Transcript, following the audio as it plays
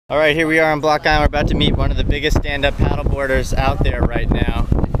All right, here we are on Block Island. We're about to meet one of the biggest stand-up paddleboarders out there right now.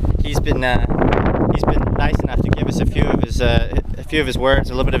 He's been nice enough to give us a few of his words,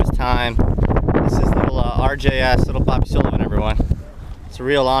 a little bit of his time. This is little RJS, little Bobby Sullivan, everyone. It's a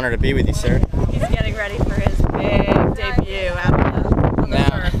real honor to be with you, sir. He's getting ready for his big debut out on the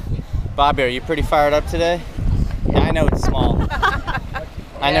turf. Bobby, are you pretty fired up today? Yeah, I know it's small.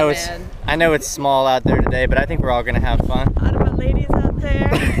 I know it's small out there today, but I think we're all gonna have fun. A lot of my ladies out there.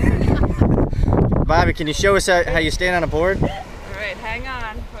 Bobby, can you show us how you stand on a board? All right, hang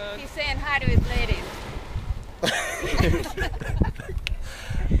on, folks. He's saying hi to his ladies.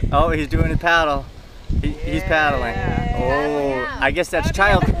 Oh, he's doing his paddle. He's paddling. Oh, I guess that's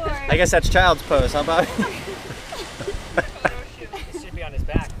child's pose. How about? He should be on his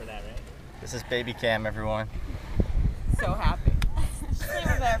back for that, right? This is baby cam, everyone. So happy. Just leave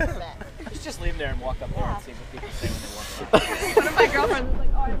him there for a minute. Just leave him there and walk up there and see what people say when they walk by. One of my girlfriends was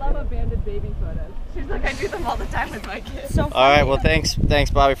like, "Oh, I love abandoned baby photos." She's like, "I do them all the time with my kids." So all right, well, thanks,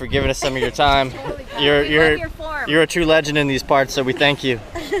 Bobby, for giving us some of your time. Totally. You're a true legend in these parts, so we thank you.